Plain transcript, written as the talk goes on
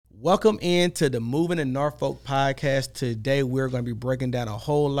Welcome into the Moving in Norfolk podcast. Today, we're going to be breaking down a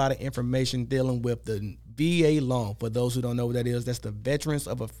whole lot of information dealing with the VA loan. For those who don't know what that is, that's the Veterans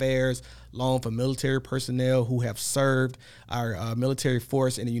of Affairs loan for military personnel who have served our military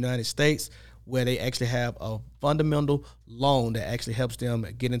force in the United States, where they actually have a fundamental loan that actually helps them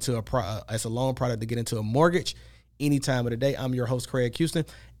get into as a loan product to get into a mortgage any time of the day. I'm your host, Craig Houston,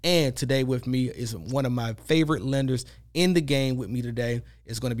 and today with me is one of my favorite lenders in the game. With me today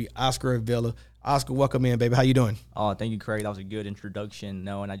is going to be Oscar Avila. Oscar, welcome in, baby. How you doing? Oh, thank you, Craig. That was a good introduction.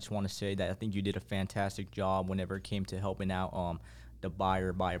 No, and I just want to say that I think you did a fantastic job whenever it came to helping out the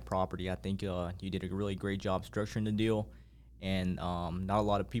buyer buy a property. I think you did a really great job structuring the deal, and not a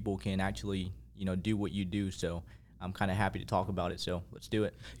lot of people can actually do what you do. So I'm kind of happy to talk about it. So let's do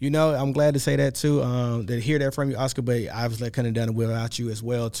it. I'm glad to say that too. To hear that from you, Oscar, but obviously I couldn't have done it without you as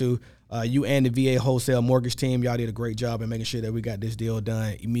well too. You and the VA wholesale mortgage team, y'all did a great job in making sure that we got this deal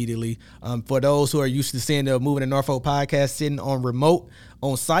done immediately. For those who are used to seeing the Moving to Norfolk podcast sitting on remote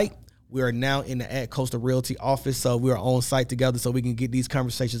on site, we are now in the At Coastal Realty office, so we are on site together so we can get these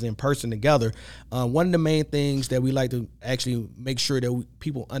conversations in person together. One of the main things that we like to actually make sure that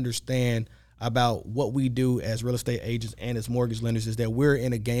people understand about what we do as real estate agents and as mortgage lenders is that we're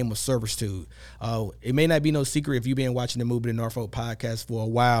in a game of servitude. It may not be no secret if you've been watching the Moving to Norfolk podcast for a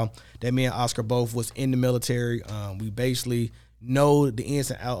while that me and Oscar both was in the military. We basically know the ins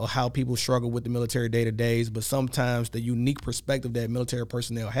and outs of how people struggle with the military day-to-days, but sometimes the unique perspective that military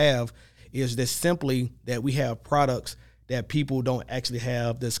personnel have is that simply that we have products that people don't actually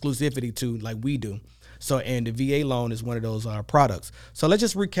have the exclusivity to like we do. So, and the VA loan is one of those products. So let's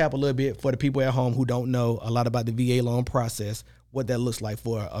just recap a little bit for the people at home who don't know a lot about the VA loan process, what that looks like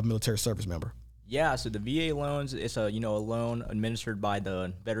for a military service member. Yeah, so the VA loans, it's a loan administered by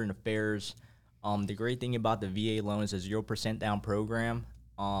the Veteran Affairs. The great thing about the VA loan is a 0% down program.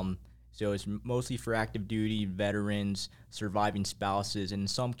 So it's mostly for active duty veterans, surviving spouses, and in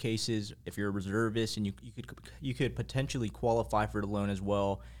some cases, if you're a reservist, and you could potentially qualify for the loan as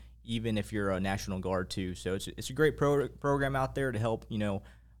well, even if you're a National Guard too. So it's a great program out there to help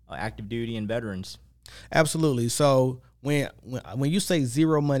active duty and veterans. Absolutely. So when you say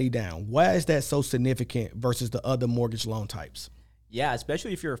zero money down, why is that so significant versus the other mortgage loan types? Yeah,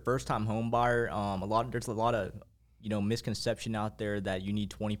 especially if you're a first-time home buyer. There's a lot of misconception out there that you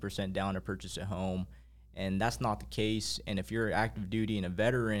need 20% down to purchase a home, and that's not the case. And if you're active duty and a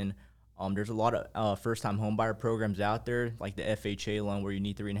veteran, there's a lot of first-time homebuyer programs out there, like the FHA loan where you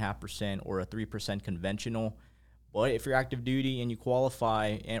need 3.5% or a 3% conventional. But if you're active duty and you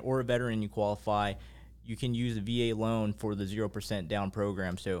qualify, or a veteran and you qualify, you can use the VA loan for the 0% down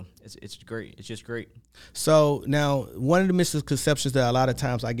program. So it's great. It's just great. So now, one of the misconceptions that a lot of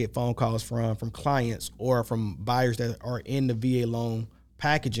times I get phone calls from clients or from buyers that are in the VA loan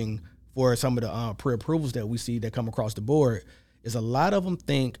packaging for some of the pre-approvals that we see that come across the board is a lot of them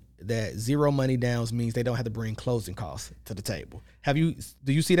think that zero money downs means they don't have to bring closing costs to the table. Do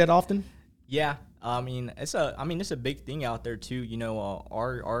you see that often? Yeah, it's a big thing out there too.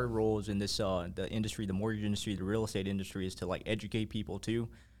 Our roles in this the industry, the mortgage industry, the real estate industry, is to like educate people too,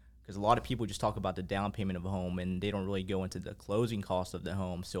 because a lot of people just talk about the down payment of a home and they don't really go into the closing cost of the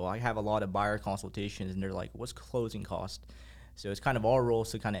home. So I have a lot of buyer consultations and they're like, "What's closing cost?" So it's kind of our role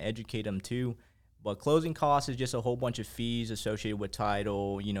to kind of educate them too. But closing costs is just a whole bunch of fees associated with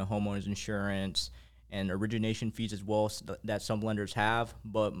title, homeowners insurance, and origination fees as well that some lenders have.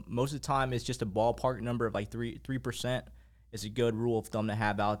 But most of the time, it's just a ballpark number of like 3%. It's a good rule of thumb to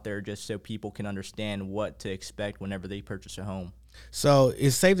have out there just so people can understand what to expect whenever they purchase a home. So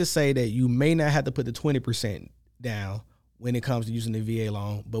it's safe to say that you may not have to put the 20% down when it comes to using the VA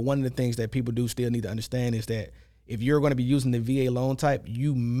loan. But one of the things that people do still need to understand is that if you're going to be using the VA loan type,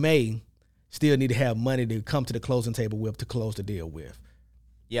 you may still need to have money to come to the closing table with to close the deal with.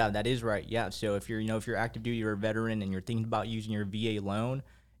 Yeah, that is right. Yeah, so if you're active duty or a veteran and you're thinking about using your VA loan,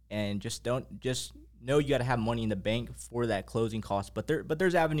 and just know you got to have money in the bank for that closing cost. But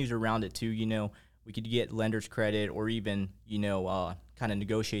there's avenues around it too. We could get lender's credit or even kind of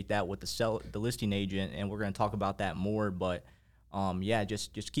negotiate that with the listing agent, and we're going to talk about that more. But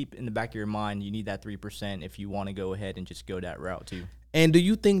just keep in the back of your mind you need that 3% if you want to go ahead and just go that route too. And do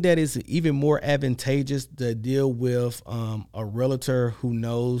you think that it's even more advantageous to deal with a realtor who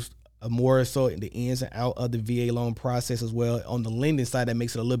knows more so in the ins and out of the VA loan process as well? On the lending side, that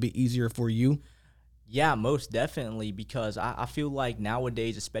makes it a little bit easier for you? Yeah, most definitely, because I feel like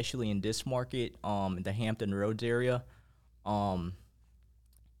nowadays, especially in this market, the Hampton Roads area,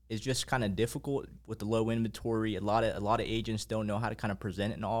 is just kind of difficult with the low inventory. A lot of agents don't know how to kind of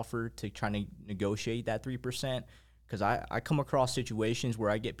present an offer to try to negotiate that 3%. because I come across situations where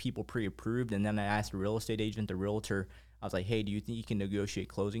I get people pre-approved, and then I ask the real estate agent, the realtor, I was like, hey, do you think you can negotiate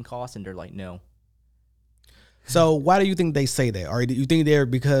closing costs? And they're like, no. So why do you think they say that? Or do you think they're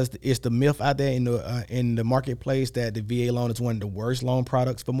because it's the myth out there in the marketplace that the VA loan is one of the worst loan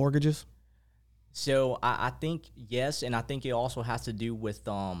products for mortgages? So I think yes, and I think it also has to do with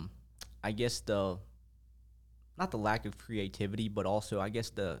I guess the not the lack of creativity, but also I guess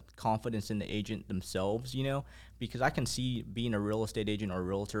the confidence in the agent themselves, because I can see being a real estate agent or a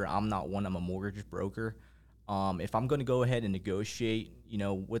realtor, I'm not one, I'm a mortgage broker. If I'm going to go ahead and negotiate,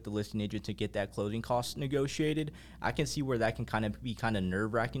 with the listing agent to get that closing cost negotiated, I can see where that can kind of be kind of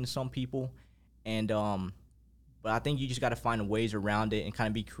nerve wracking to some people. And, but I think you just got to find ways around it and kind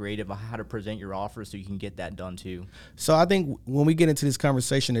of be creative on how to present your offer so you can get that done too. So I think when we get into this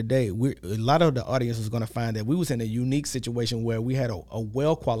conversation today, a lot of the audience is going to find that we was in a unique situation where we had a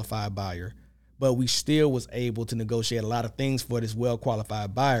well-qualified buyer, but we still was able to negotiate a lot of things for this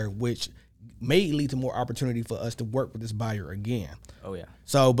well-qualified buyer, which may lead to more opportunity for us to work with this buyer again. Oh, yeah.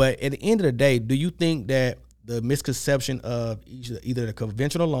 So, but at the end of the day, do you think that the misconception of either the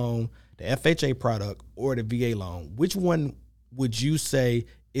conventional loan, the FHA product, or the VA loan, which one would you say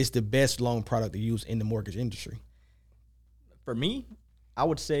is the best loan product to use in the mortgage industry? For me, I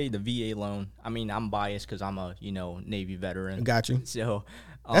would say the VA loan. I mean, I'm biased because I'm a Navy veteran. Got you. So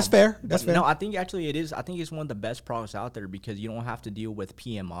that's fair. That's fair. No, I think actually it is. I think it's one of the best products out there because you don't have to deal with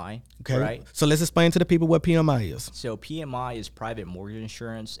PMI. Okay. Right. So let's explain to the people what PMI is. So PMI is private mortgage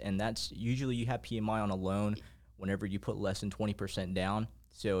insurance, and that's usually you have PMI on a loan whenever you put less than 20% down.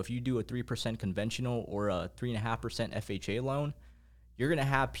 So if you do a 3% conventional or a 3.5% FHA loan, you're going to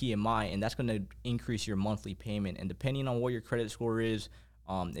have PMI, and that's going to increase your monthly payment. And depending on what your credit score is,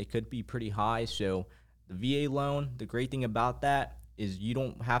 it could be pretty high. So the VA loan, the great thing about that is you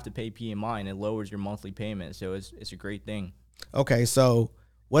don't have to pay PMI, and it lowers your monthly payment. So it's a great thing. Okay, so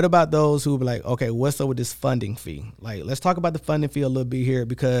what about those who be like, okay, what's up with this funding fee? Like, let's talk about the funding fee a little bit here,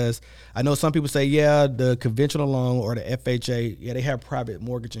 because I know some people say, yeah, the conventional loan or the FHA, yeah, they have private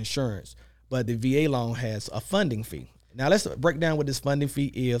mortgage insurance, but the VA loan has a funding fee. Now, let's break down what this funding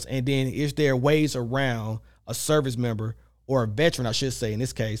fee is, and then is there ways around a service member or a veteran, I should say in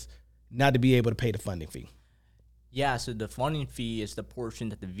this case, not to be able to pay the funding fee? Yeah, so the funding fee is the portion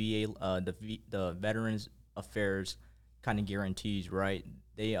that the VA, the Veterans Affairs kind of guarantees, right?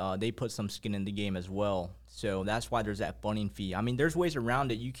 They put some skin in the game as well, so that's why there's that funding fee. I mean, there's ways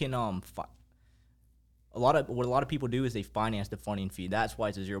around it. You can what a lot of people do is they finance the funding fee. That's why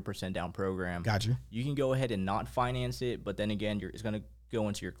it's a 0% down program. Gotcha. You can go ahead and not finance it, but then again, it's going to go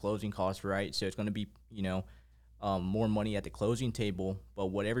into your closing costs, right? So it's going to be more money at the closing table. But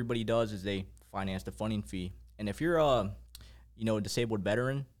what everybody does is they finance the funding fee. And if you're a disabled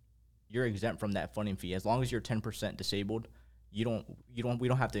veteran, you're exempt from that funding fee as long as you're 10% disabled. We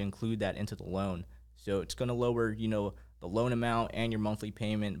don't have to include that into the loan. So it's going to lower, the loan amount and your monthly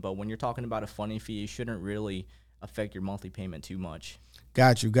payment. But when you're talking about a funding fee, it shouldn't really affect your monthly payment too much.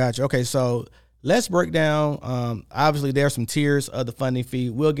 Got you. Okay, so let's break down. Obviously, there are some tiers of the funding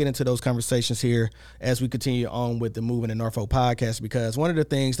fee. We'll get into those conversations here as we continue on with the Moving to Norfolk podcast, because one of the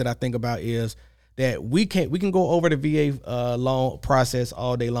things that I think about is that we can go over the VA loan process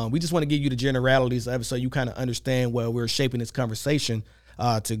all day long. We just want to give you the generalities of it so you kind of understand where we're shaping this conversation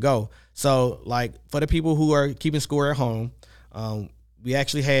to go. So, like, for the people who are keeping score at home, we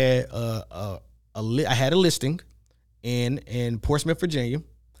actually had I had a listing in Portsmouth, Virginia,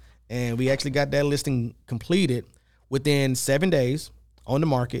 and we actually got that listing completed within 7 days on the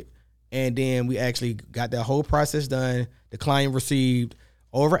market, and then we actually got that whole process done. The client received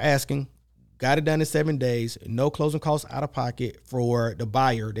over asking. Got it done in 7 days, no closing costs out of pocket for the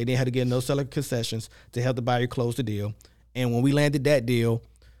buyer. They didn't have to get no seller concessions to help the buyer close the deal. And when we landed that deal,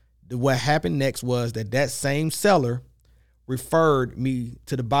 what happened next was that same seller referred me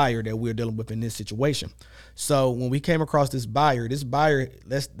to the buyer that we're dealing with in this situation. So when we came across this buyer,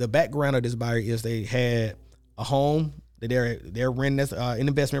 the background of this buyer is they had a home that they're renting as an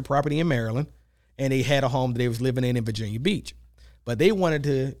investment property in Maryland, and they had a home that they was living in Virginia Beach. But they wanted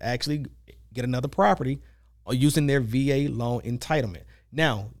to actually get another property using their VA loan entitlement.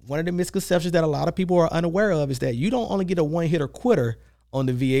 Now, one of the misconceptions that a lot of people are unaware of is that you don't only get a one-hitter quitter on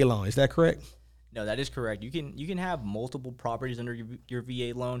the VA loan. Is that correct? No, that is correct. You can have multiple properties under your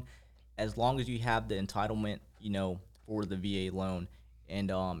VA loan as long as you have the entitlement, for the VA loan.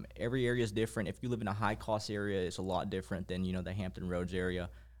 And every area is different. If you live in a high-cost area, it's a lot different than, the Hampton Roads area.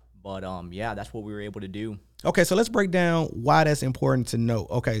 But, yeah, that's what we were able to do. Okay, so let's break down why that's important to know.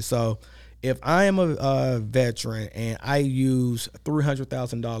 Okay, so if I am a veteran and I use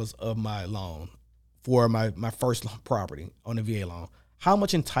 $300,000 of my loan for my first property on the VA loan, how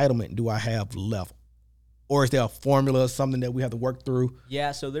much entitlement do I have left? Or is there a formula, something that we have to work through?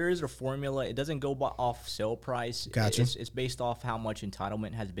 Yeah, so there is a formula. It doesn't go off sale price. Gotcha. It's based off how much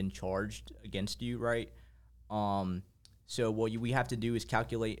entitlement has been charged against you, right? So what we have to do is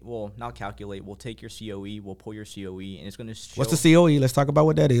calculate. Well, not calculate. We'll take your COE. We'll pull your COE, and it's going to show. What's the COE? Let's talk about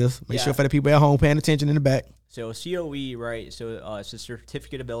what that is. Make sure for the people at home paying attention in the back. So COE, right? So it's a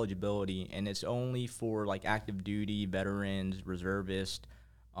certificate of eligibility, and it's only for like active duty, veterans, reservists,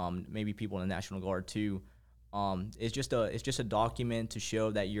 maybe people in the National Guard too. It's just a document to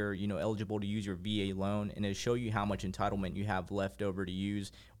show that you're eligible to use your VA loan, and it show you how much entitlement you have left over to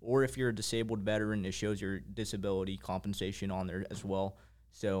use. Or if you're a disabled veteran, it shows your disability compensation on there as well.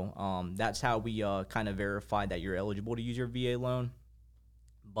 So that's how we kind of verify that you're eligible to use your VA loan.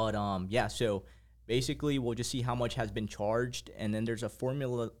 But yeah, so basically we'll just see how much has been charged, and then there's a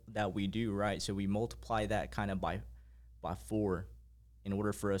formula that we do, right? So we multiply that kind of by 4. In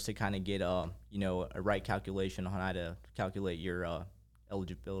order for us to kind of get a right calculation on how to calculate your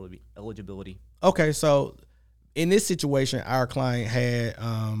eligibility. Okay, so in this situation, our client had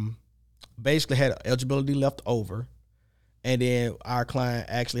basically had eligibility left over, and then our client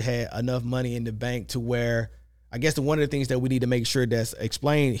actually had enough money in the bank to where, I guess one of the things that we need to make sure that's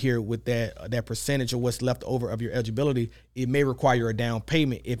explained here with that percentage of what's left over of your eligibility, it may require a down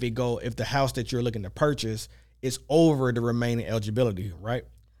payment if the house that you're looking to purchase is over the remaining eligibility, right?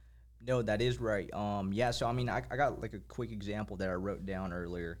 No, that is right. Yeah, so I mean, I got like a quick example that I wrote down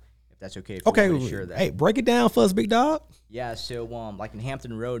earlier, if that's okay. If okay, you want to share that. Hey, break it down for us, big dog. Yeah, so like in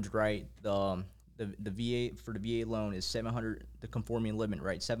Hampton Roads, right, the VA for the VA loan is 700. The conforming limit,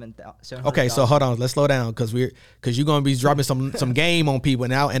 right, 700. Okay, so hold on, let's slow down because you're gonna be dropping some game on people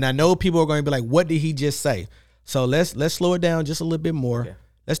now, and I know people are going to be like, what did he just say? So let's slow it down just a little bit more. Okay.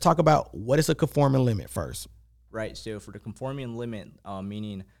 Let's talk about what is a conforming limit first. Right. So for the conforming limit,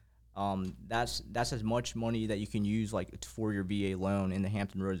 meaning that's as much money that you can use like for your VA loan in the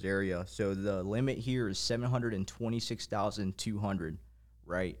Hampton Roads area. So the limit here is $726,200,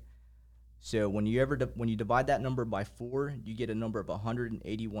 right? So when you divide that number by 4, you get a number of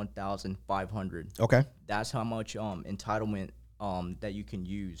 $181,500. Okay. That's how much entitlement that you can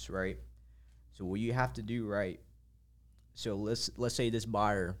use, right? So what you have to do, right? So let's say this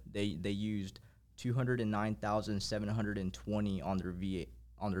buyer they used $209,720 on their VA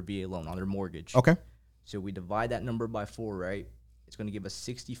loan, on their mortgage. Okay. So we divide that number by 4, right? It's going to give us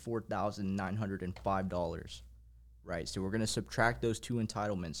 $64,905, right? So we're going to subtract those two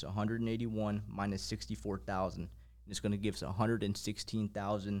entitlements, 181 minus 64,000, and it's going to give us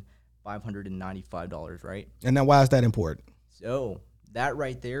 $116,595, right? And now, why is that important? So that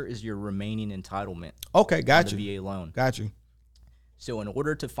right there is your remaining entitlement. Okay, got you. The VA loan. Got you. So in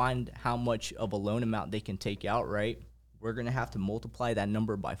order to find how much of a loan amount they can take out, right, we're going to have to multiply that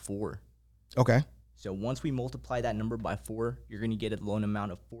number by 4. Okay. So once we multiply that number by 4, you're going to get a loan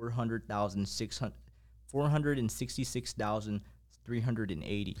amount of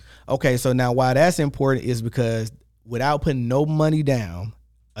 $466,380. Okay, so now why that's important is because without putting no money down,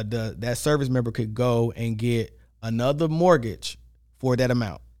 that service member could go and get another mortgage for that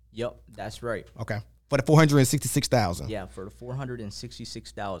amount. Yep, that's right. Okay. For the $466,000. Yeah, for the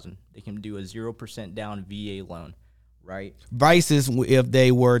 $466,000, they can do a 0% down VA loan, right? Versus if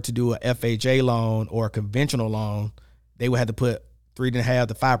they were to do a FHA loan or a conventional loan, they would have to put 3.5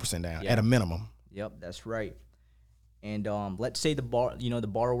 to 5% down at a minimum. Yep, that's right. And let's say the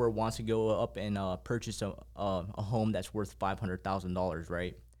borrower wants to go up and purchase a home that's worth $500,000,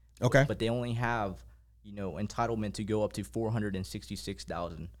 right? Okay. But they only have entitlement to go up to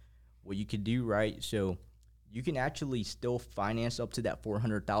 $466,000. What you could do, right? So you can actually still finance up to that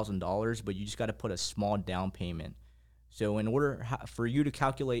 $400,000, but you just got to put a small down payment. So in order for you to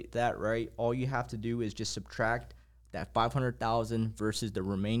calculate that, right, all you have to do is just subtract that $500,000 versus the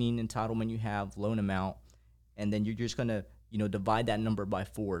remaining entitlement you have, loan amount, and then you're just gonna divide that number by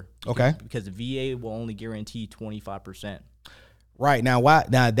 4. Okay. Because the VA will only guarantee 25%. Right. Now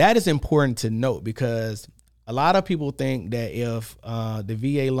that is important to note because a lot of people think that if the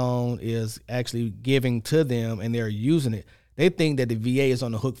VA loan is actually giving to them and they're using it, they think that the VA is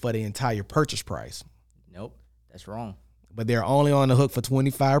on the hook for the entire purchase price. Nope, that's wrong. But they're only on the hook for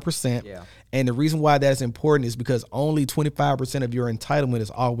 25%. Yeah. And the reason why that's important is because only 25% of your entitlement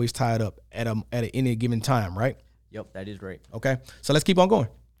is always tied up at any given time, right? Yep, that is right. Okay. So let's keep on going.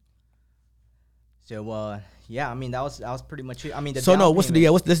 So yeah, I mean that was pretty much it. I mean, you supposed to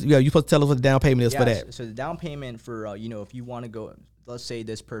tell us what the down payment is for that. So the down payment for if you want to go, let's say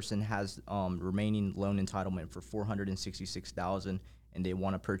this person has remaining loan entitlement for $466,000, and they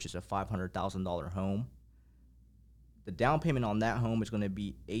want to purchase a $500,000 home, the down payment on that home is going to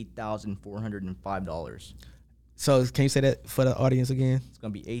be $8,405. So can you say that for the audience again? It's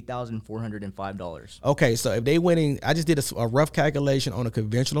going to be $8,405. Okay, so if they went in, I just did a rough calculation on a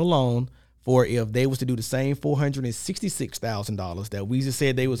conventional loan for if they was to do the same $466,000 that we just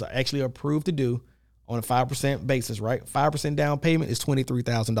said they was actually approved to do on a 5% basis, right? 5% down payment is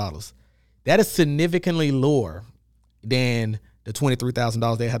 $23,000. That is significantly lower than the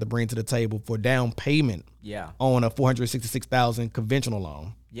 $23,000 they had to bring to the table for down payment. Yeah. On a $466,000 conventional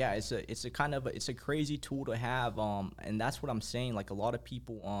loan. Yeah, it's a crazy tool to have, and that's what I'm saying. Like a lot of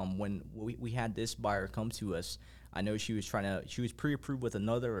people, when we had this buyer come to us, I know she was pre-approved with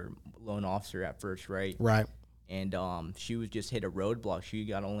another loan officer at first, right? Right. And she was just hit a roadblock. She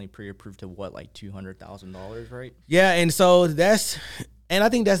got only pre-approved to what, like $200,000, right? Yeah, and so I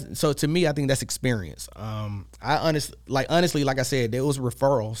think to me, I think that's experience. Honestly, like I said, it was a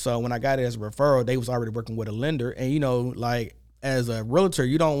referral. So when I got it as a referral, they was already working with a lender, and like as a realtor,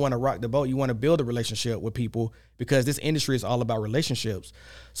 you don't want to rock the boat. You want to build a relationship with people because this industry is all about relationships.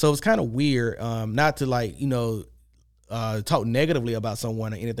 So it's kind of weird, not to talk negatively about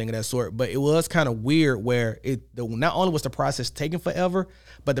someone or anything of that sort, but it was kind of weird where not only was the process taking forever,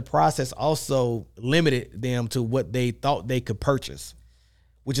 but the process also limited them to what they thought they could purchase,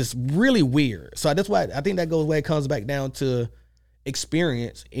 which is really weird. So that's why I think that goes where it comes back down to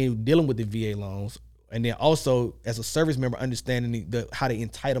experience in dealing with the VA loans. And then also as a service member, understanding how the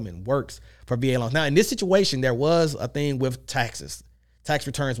entitlement works for VA loans. Now in this situation, there was a thing with taxes. Tax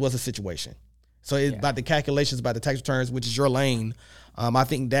returns was a situation. So it's about the calculations about the tax returns, which is your lane. I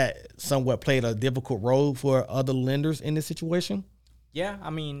think that somewhat played a difficult role for other lenders in this situation. Yeah,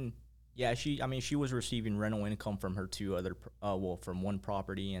 she was receiving rental income from her two other, from one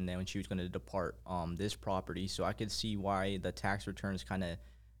property, and then when she was going to depart this property, so I could see why the tax returns kind of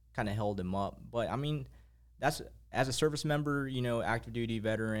held him up. But I mean, that's as a service member, active duty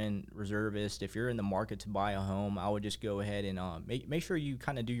veteran, reservist. If you're in the market to buy a home, I would just go ahead and make sure you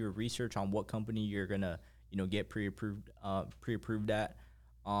kind of do your research on what company you're gonna get pre-approved at,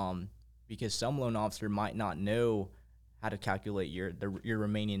 because some loan officer might not know how to calculate your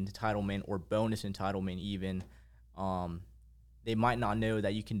remaining entitlement or bonus entitlement even. They might not know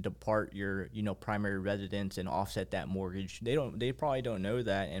that you can depart your primary residence and offset that mortgage. They probably don't know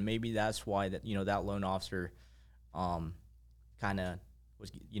that, and maybe that's why that that loan officer kind of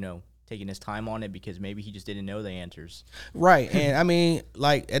was taking his time on it, because maybe he just didn't know the answers. Right. And I mean,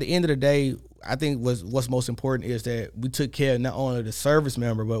 like at the end of the day, I think what's most important is that we took care of not only the service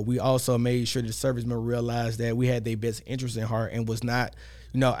member, but we also made sure the service member realized that we had their best interest in heart and was not,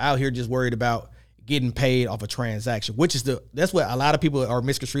 out here just worried about getting paid off a transaction, that's what a lot of people are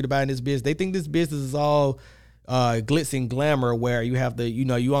misconstrued about in this business. They think this business is all glitz and glamour, where you have to,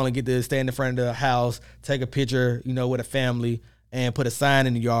 you only get to stand in front of the house, take a picture, with a family, and put a sign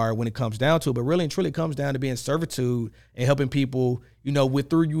in the yard when it comes down to it. But really and truly, it comes down to being servitude and helping people, with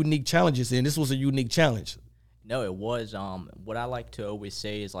through unique challenges. And this was a unique challenge. No, it was. What I like to always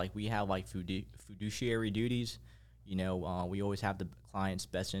say is, like, we have like fiduciary duties. We always have the client's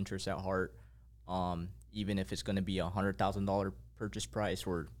best interests at heart. Even if it's going to be $100,000 purchase price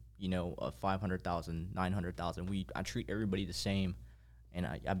or a $500,000, $900,000, I treat everybody the same, and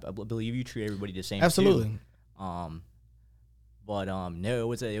I believe you treat everybody the same. Absolutely. Too. No, it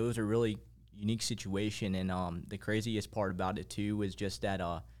was a really unique situation, and the craziest part about it too was just that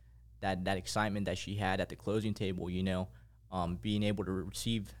that excitement that she had at the closing table. Being able to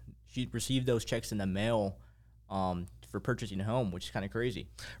receive those checks in the mail. For purchasing a home, which is kind of crazy.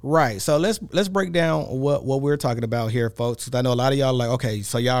 Right. So let's break down what we're talking about here, folks. Because I know a lot of y'all are like, okay,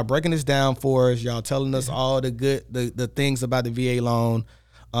 so y'all breaking this down for us. Y'all telling us all the good, the things about the VA loan,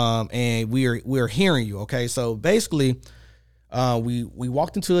 and we're hearing you. Okay. So basically, we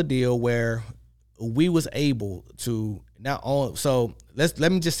walked into a deal where we was able to not only. So let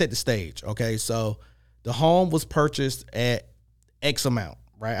me just set the stage. Okay. So the home was purchased at X amount.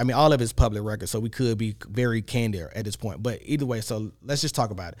 Right. I mean, all of it's public record, so we could be very candid at this point. But either way, so let's just talk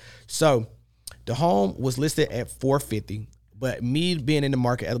about it. So the home was listed at $450, but me being in the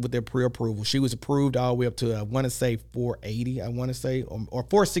market with their pre-approval, she was approved all the way up to, I want to say $480, or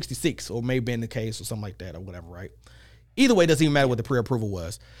 $466, or maybe in the case or something like that or whatever, right? Either way, it doesn't even matter what the pre-approval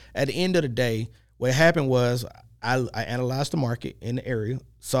was. At the end of the day, what happened was I analyzed the market in the area,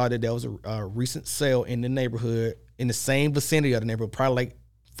 saw that there was a recent sale in the neighborhood, in the same vicinity of the neighborhood, probably like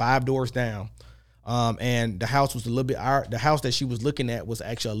 5 doors down. And the house was the house that she was looking at was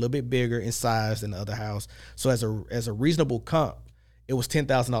actually a little bit bigger in size than the other house. So as a reasonable comp, it was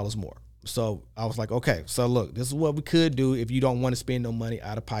 $10,000 more. So I was like, okay, so look, this is what we could do if you don't want to spend no money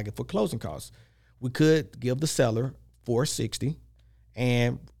out of pocket for closing costs. We could give the seller 460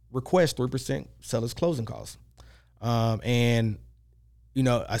 and request 3% seller's closing costs. And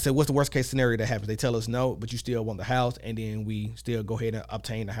I said, what's the worst case scenario that happens? They tell us no, but you still want the house, and then we still go ahead and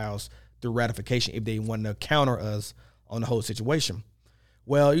obtain the house through ratification if they want to counter us on the whole situation.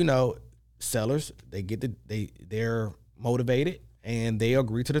 Well, sellers, they're motivated and they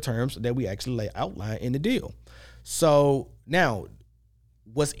agree to the terms that we actually outline in the deal. So now,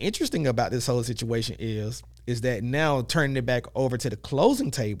 what's interesting about this whole situation is that now turning it back over to the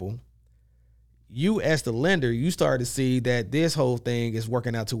closing table, you as the lender, you start to see that this whole thing is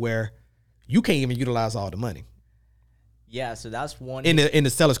working out to where you can't even utilize all the money. Yeah, so that's one in the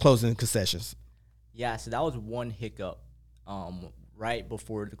seller's closing concessions. Yeah, so that was one hiccup right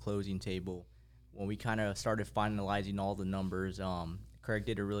before the closing table when we kind of started finalizing all the numbers. Craig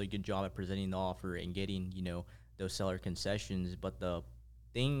did a really good job at presenting the offer and getting, those seller concessions. But the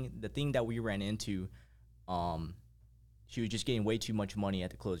thing that we ran into, she was just getting way too much money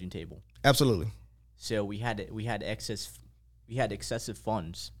at the closing table. Absolutely. So we had excessive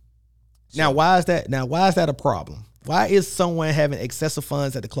funds. So, now, why is that a problem? Why is someone having excessive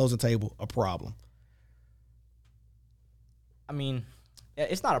funds at the closing table a problem? I mean,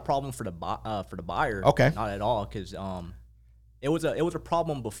 it's not a problem for the buyer. Okay. Not at all, because it was a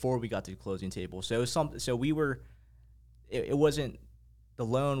problem before we got to the closing table. So it wasn't, the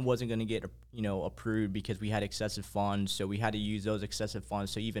loan wasn't going to get approved because we had excessive funds. So we had to use those excessive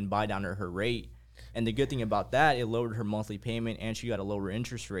funds to even buy down her rate. And the good thing about that, it lowered her monthly payment and she got a lower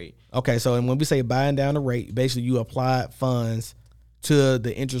interest rate. Okay, so and when we say buying down the rate, basically you apply funds to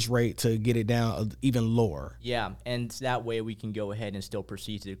the interest rate to get it down even lower. Yeah, and that way we can go ahead and still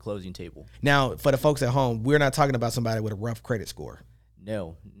proceed to the closing table. Now, for the folks at home, we're not talking about somebody with a rough credit score.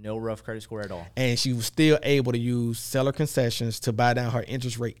 No rough credit score at all. And she was still able to use seller concessions to buy down her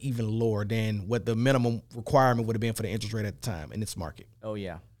interest rate even lower than what the minimum requirement would have been for the interest rate at the time in this market. Oh,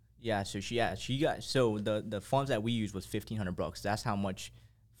 yeah. Yeah, so she got, so the funds that we used was $1,500. That's how much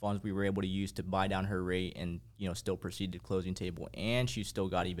funds we were able to use to buy down her rate and still proceed to the closing table. And she still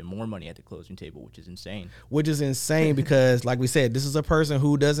got even more money at the closing table, which is insane. Because, like we said, this is a person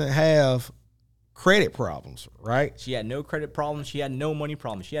who doesn't have credit problems, right? She had no credit problems. She had no money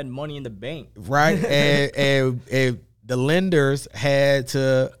problems. She had money in the bank, right? and the lenders had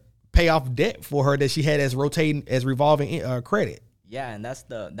to pay off debt for her that she had as revolving credit. Yeah, and that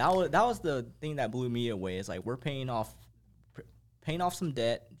was the thing that blew me away. Is like we're paying off some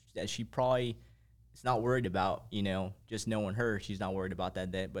debt that she probably is not worried about. Just knowing her, she's not worried about that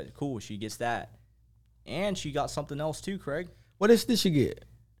debt. But cool, she gets that, and she got something else too, Craig. What else did she get?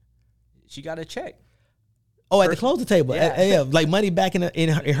 She got a check. Oh, at the closing table, yeah. Like money back in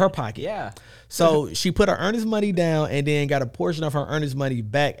her pocket. Yeah. So she put her earnest money down and then got a portion of her earnest money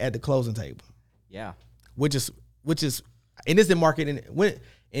back at the closing table. Yeah. Which is. In this market,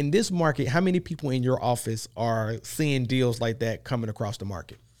 in this market, how many people in your office are seeing deals like that coming across the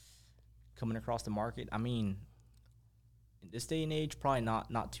market? Coming across the market, I mean, in this day and age, probably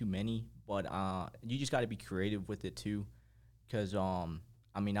not too many. But you just got to be creative with it too, because I'm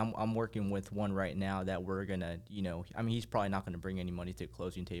working with one right now that we're gonna, he's probably not gonna bring any money to the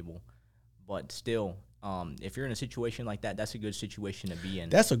closing table, but still. If you're in a situation like that, that's a good situation to be in.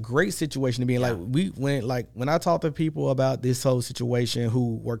 That's a great situation to be in. Yeah. When I talk to people about this whole situation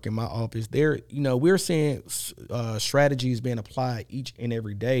who work in my office, we're seeing strategies being applied each and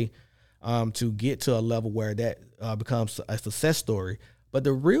every day to get to a level where that becomes a success story. But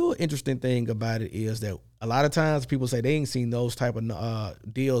the real interesting thing about it is that a lot of times people say they ain't seen those type of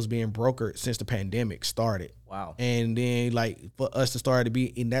deals being brokered since the pandemic started. Wow. And then for us to start to be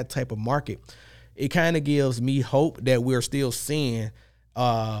in that type of market, it kind of gives me hope that we're still seeing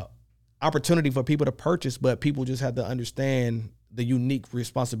opportunity for people to purchase, but people just have to understand the unique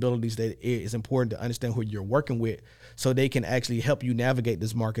responsibilities that it is important to understand who you're working with so they can actually help you navigate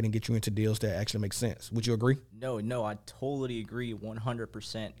this market and get you into deals that actually make sense. Would you agree? No, I totally agree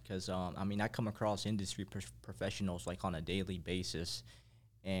 100% because, I come across industry professionals on a daily basis,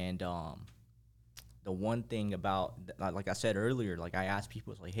 and the one thing about, like I said earlier, I asked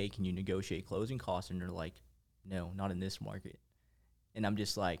people, it's hey, can you negotiate closing costs? And they're like, no, not in this market. And I'm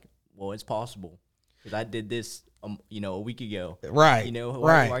just like, well, it's possible because I did this, a week ago. Right.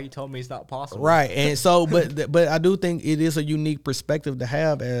 Why you told me it's not possible? Right. And so, but I do think it is a unique perspective to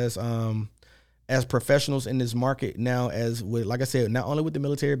have as professionals in this market now, like I said, not only with the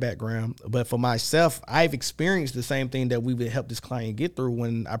military background, but for myself, I've experienced the same thing that we would help this client get through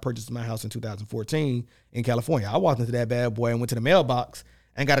when I purchased my house in 2014 in California. I walked into that bad boy and went to the mailbox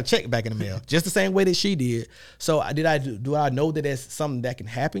and got a check back in the mail, just the same way that she did. So do I know that that's something that can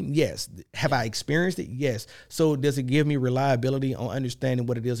happen? Yes. Have I experienced it? Yes. So does it give me reliability on understanding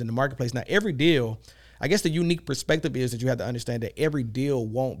what it is in the marketplace? Now, every deal, I guess the unique perspective is that you have to understand that every deal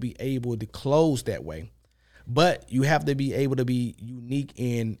won't be able to close that way. But you have to be able to be unique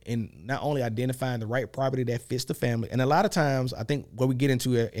in not only identifying the right property that fits the family. And a lot of times, I think what we get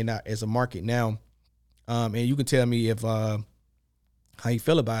into as a market now, and you can tell me if how you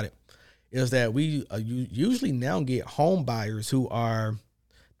feel about it, is that we usually now get home buyers who are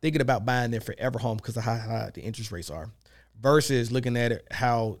thinking about buying their forever home because of how high the interest rates are, versus looking at it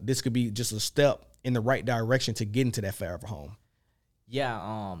how this could be just a step in the right direction to get into that forever home.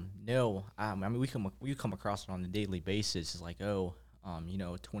 Yeah, no, I mean, we come across it on a daily basis. It's like,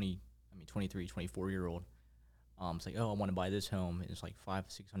 23, 24-year-old, it's like, oh, I want to buy this home. And it's like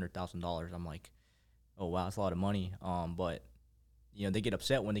 $500,000-$600,000. I'm like, oh wow, that's a lot of money. But they get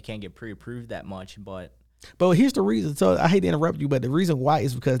upset when they can't get pre-approved that much. But here's the reason. So I hate to interrupt you, but the reason why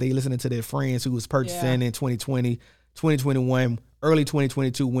is because they listening to their friends who was purchasing in 2020, 2021, early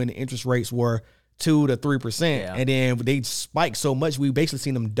 2022 when the interest rates were 2 to 3%, and then they spiked so much we basically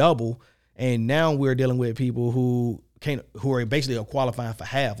seen them double, and now we're dealing with people who are basically qualifying for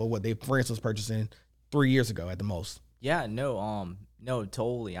half of what they, for instance, purchasing 3 years ago at the most. Yeah, no,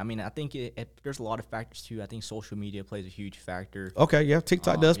 totally. I mean, I think there's a lot of factors too. I think social media plays a huge factor. Okay, yeah,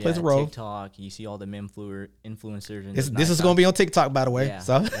 TikTok does play a role. TikTok, you see all them influencers. And this is going to be on TikTok, by the way. Yeah,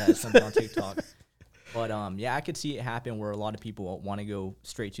 it's something on TikTok. But I could see it happen where a lot of people want to go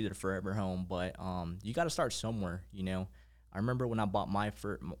straight to their forever home. But you got to start somewhere. I remember when I bought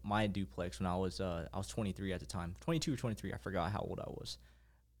my duplex when I was 23 at the time, 22 or 23. I forgot how old I was.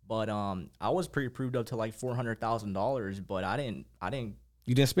 But I was pre-approved up to like $400,000. But I didn't.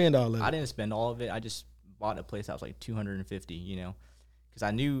 You didn't spend all of it. I didn't spend all of it. I just bought a place that was like $250. Because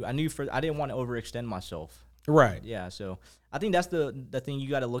I knew I didn't want to overextend myself. Right. Yeah. So I think that's the thing you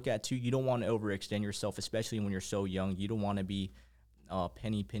got to look at too. You don't want to overextend yourself, especially when you're so young. You don't want to be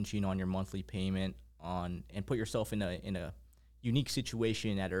penny pinching on your monthly payment and put yourself in a unique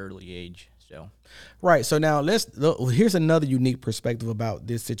situation at an early age. So. Right. So now here's another unique perspective about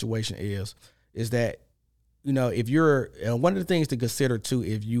this situation is that, if you're one of the things to consider too,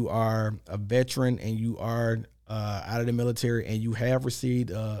 if you are a veteran and you are out of the military and you have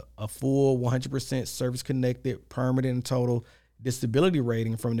received a full 100% service-connected, permanent, and total disability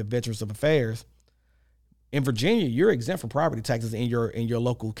rating from the Veterans of Affairs, in Virginia, you're exempt from property taxes in your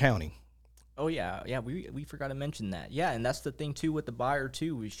local county. Oh yeah, we forgot to mention that. Yeah, and that's the thing too with the buyer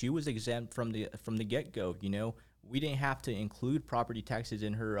too. She was exempt from the get-go. We didn't have to include property taxes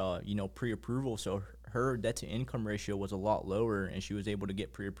in her pre-approval, so her debt-to-income ratio was a lot lower, and she was able to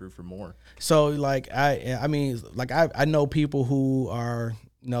get pre-approved for more. So, I know people who are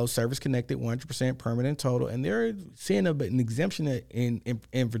service-connected, 100% permanent total, and they're seeing an exemption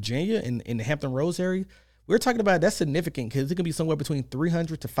in Virginia, in the Hampton Roads area. We're talking about that's significant because it can be somewhere between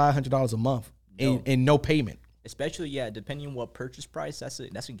 $300 to $500 a month in no payment. Especially, depending on what purchase price, that's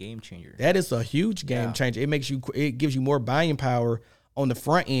a game changer. That is a huge game changer. It gives you more buying power on the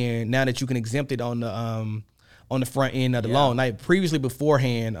front end now that you can exempt it on the front end of the loan. Like previously,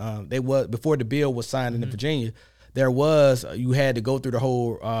 beforehand, before the bill was signed in Virginia, you had to go through the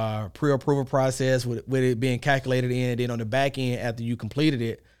whole pre-approval process with it being calculated in, and then on the back end after you completed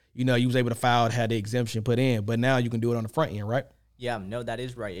it, you was able to file and had the exemption put in. But now you can do it on the front end, right? Yeah, no, that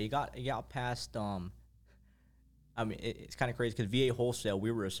is right. It got passed. It's kind of crazy because VA wholesale,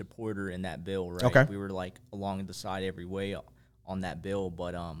 we were a supporter in that bill, right? Okay. We were like along the side every way on that bill,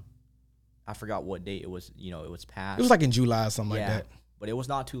 but I forgot what date it was. It was passed. It was like in July or something like that. But it was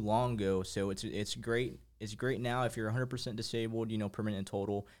not too long ago, so it's great. It's great now if you're 100% disabled, permanent and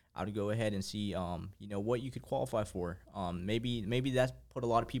total. I would go ahead and see, what you could qualify for. Maybe that's put a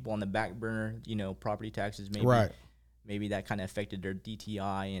lot of people on the back burner. Property taxes. Maybe that kind of affected their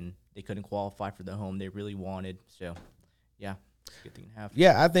DTI and they couldn't qualify for the home they really wanted. So, yeah, it's a good thing to have.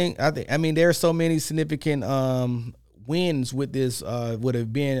 Yeah, I mean, there are so many significant wins with this. Would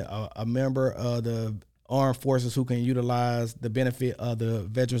have been a member of the armed forces who can utilize the benefit of the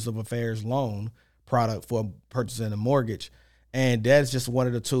Veterans of Affairs loan product for purchasing a mortgage. And that's just one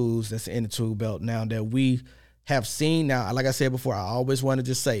of the tools that's in the tool belt now that we have seen. Now, like I said before, I always want to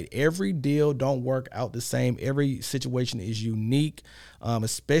just say every deal don't work out the same. Every situation is unique,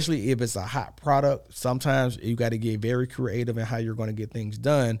 especially if it's a hot product. Sometimes you got to get very creative in how you're going to get things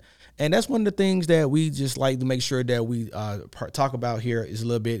done. And that's one of the things that we just like to make sure that we talk about here is a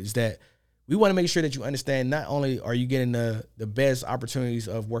little bit is that we want to make sure that you understand not only are you getting the best opportunities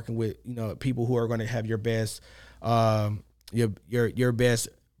of working with, people who are going to have your best your best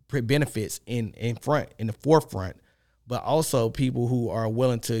benefits in the forefront, but also people who are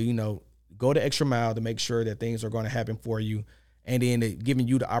willing to, go the extra mile to make sure that things are going to happen for you. And then giving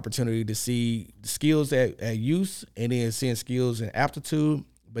you the opportunity to see skills at use, and then seeing skills and aptitude,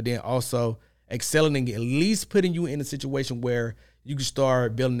 but then also excelling and at least putting you in a situation where you can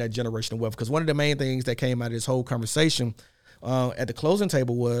start building that generational wealth. Because one of the main things that came out of this whole conversation at the closing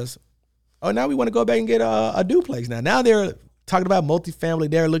table was, oh, now we want to go back and get a duplex. Now they're talking about multifamily.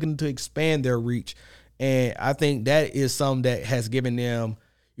 They're looking to expand their reach. And I think that is something that has given them,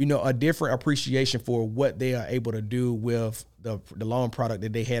 a different appreciation for what they are able to do with the loan product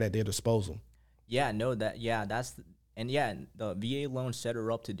that they had at their disposal. Yeah, no, the VA loan set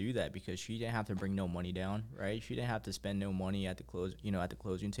her up to do that because she didn't have to bring no money down, right? She didn't have to spend no money at the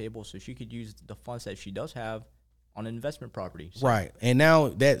closing table, so she could use the funds that she does have on an investment property. So. Right. And now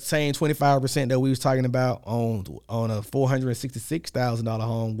that same 25% that we was talking about on a $466,000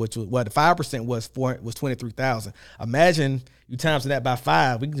 home, which was the 5% was $23,000. Imagine you times that by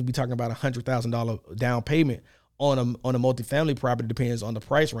 5, we can be talking about $100,000 down payment on a multifamily property. Depends on the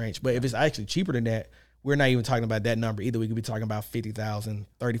price range. But if it's actually cheaper than that, we're not even talking about that number either. We could be talking about $50,000,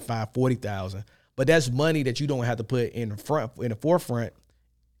 $35,000, $40,000. But that's money that you don't have to put in the forefront,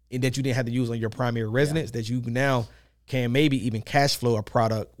 and that you didn't have to use on your primary residence, that you now can maybe even cash flow a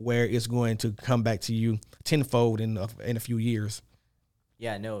product where it's going to come back to you tenfold in a few years.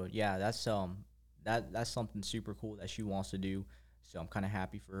 Yeah, no, yeah, that's something super cool that she wants to do. So I'm kind of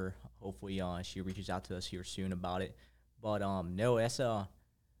happy for her. Hopefully, she reaches out to us here soon about it. But no, that's the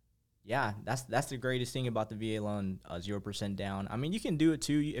greatest thing about the VA loan, 0% down. I mean, you can do it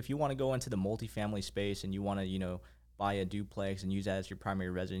too if you want to go into the multifamily space and you want to, buy a duplex and use that as your primary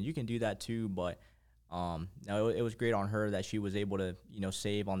residence. You can do that too, but no, it was great on her that she was able to,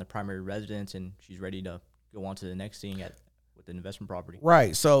 save on the primary residence, and she's ready to go on to the next thing with the investment property.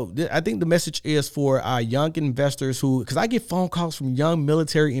 Right. So I think the message is for our young investors because I get phone calls from young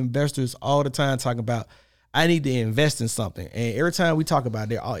military investors all the time talking about, I need to invest in something. And every time we talk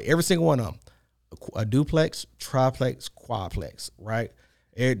about it, every single one of them, a duplex, triplex, quadplex, right?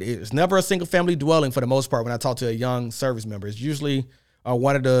 It's never a single family dwelling for the most part when I talk to a young service member. It's usually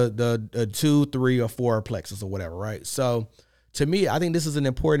one of the 2, 3, or 4 plexes or whatever, right? So to me, I think this is an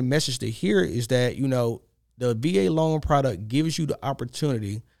important message to hear is that, the VA loan product gives you the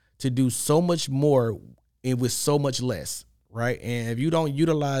opportunity to do so much more and with so much less, right? And if you don't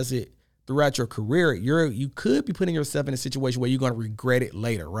utilize it throughout your career, you could be putting yourself in a situation where you're going to regret it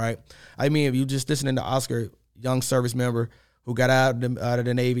later, right? I mean, if you just listening to Oscar, young service member who got out of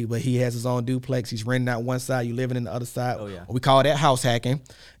the Navy, but he has his own duplex. He's renting out one side, you living in the other side. Oh, yeah. We call that house hacking.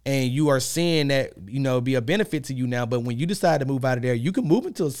 And you are seeing that, be a benefit to you now. But when you decide to move out of there, you can move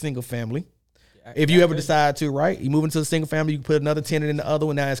into a single family. Yeah, if you ever decide to, right? You move into a single family, you can put another tenant in the other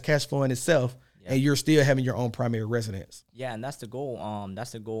one. Now it's cash flowing itself. Yeah. And you're still having your own primary residence. Yeah, and that's the goal.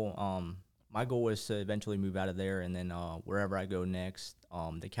 My goal is to eventually move out of there, and then wherever I go next,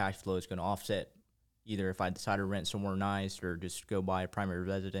 the cash flow is going to offset either if I decide to rent somewhere nice or just go buy a primary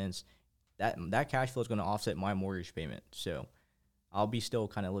residence. That cash flow is going to offset my mortgage payment. So I'll be still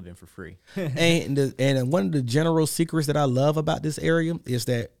kind of living for free. and one of the general secrets that I love about this area is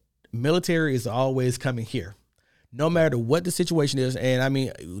that military is always coming here, no matter what the situation is. And I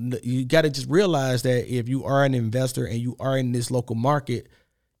mean, you got to just realize that if you are an investor and you are in this local market,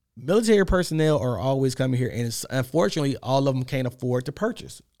 military personnel are always coming here, and unfortunately, all of them can't afford to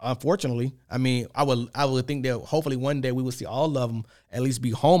purchase. Unfortunately, I mean, I would think that hopefully one day we will see all of them at least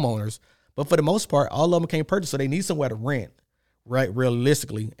be homeowners. But for the most part, all of them can't purchase, so they need somewhere to rent, right?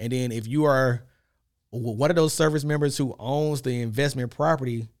 Realistically, and then if you are one of those service members who owns the investment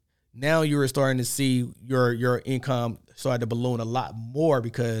property, now you're starting to see your income start to balloon a lot more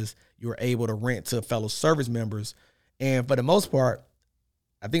because you're able to rent to fellow service members, and for the most part,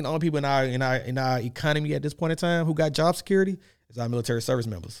 I think the only people in our economy at this point in time who got job security is our military service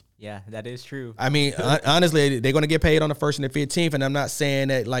members. Yeah, that is true. I mean, honestly, they're going to get paid on the 1st and the 15th, and I'm not saying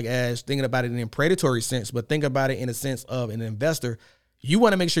that like as thinking about it in a predatory sense, but think about it in a sense of an investor. You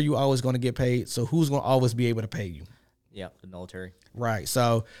want to make sure you're always going to get paid, so who's going to always be able to pay you? Yeah, the military. Right.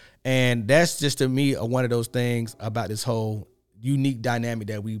 So, and that's just to me one of those things about this whole unique dynamic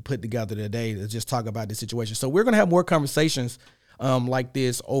that we put together today to just talk about this situation. So we're going to have more conversations like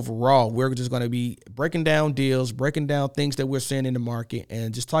this overall. We're just going to be breaking down deals, breaking down things that we're seeing in the market,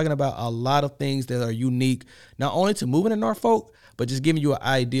 and just talking about a lot of things that are unique, not only to moving to Norfolk, but just giving you an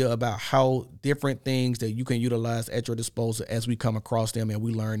idea about how different things that you can utilize at your disposal as we come across them and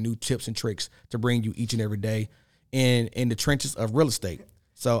we learn new tips and tricks to bring you each and every day in the trenches of real estate.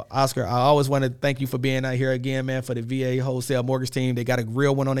 So, Oscar, I always want to thank you for being out here again, man, for the VA Wholesale Mortgage team. They got a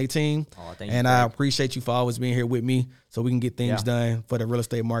real one on their team. Oh, thank you, and Craig. I appreciate you for always being here with me so we can get things done for the real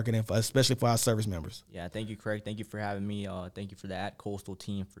estate market and especially for our service members. Yeah, thank you, Craig. Thank you for having me. Thank you for the At Coastal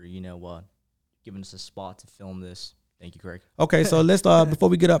team for, giving us a spot to film this. Thank you, Craig. Okay, so let's before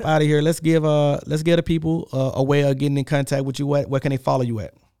we get up out of here, let's give the people a way of getting in contact with you. Where can they follow you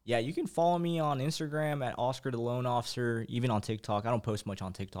at? Yeah, you can follow me on Instagram at Oscar the Loan Officer, even on TikTok. I don't post much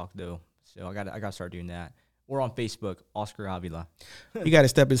on TikTok though, so I got to start doing that. Or on Facebook, Oscar Avila. You got to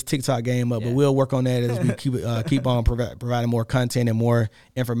step his TikTok game up, but we'll work on that as we keep on providing more content and more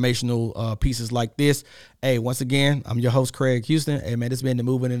informational pieces like this. Hey, once again, I'm your host, Craig Houston. Hey, man, this has been the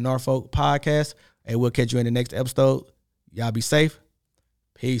Moving in Norfolk podcast. Hey, we'll catch you in the next episode. Y'all be safe.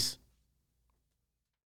 Peace.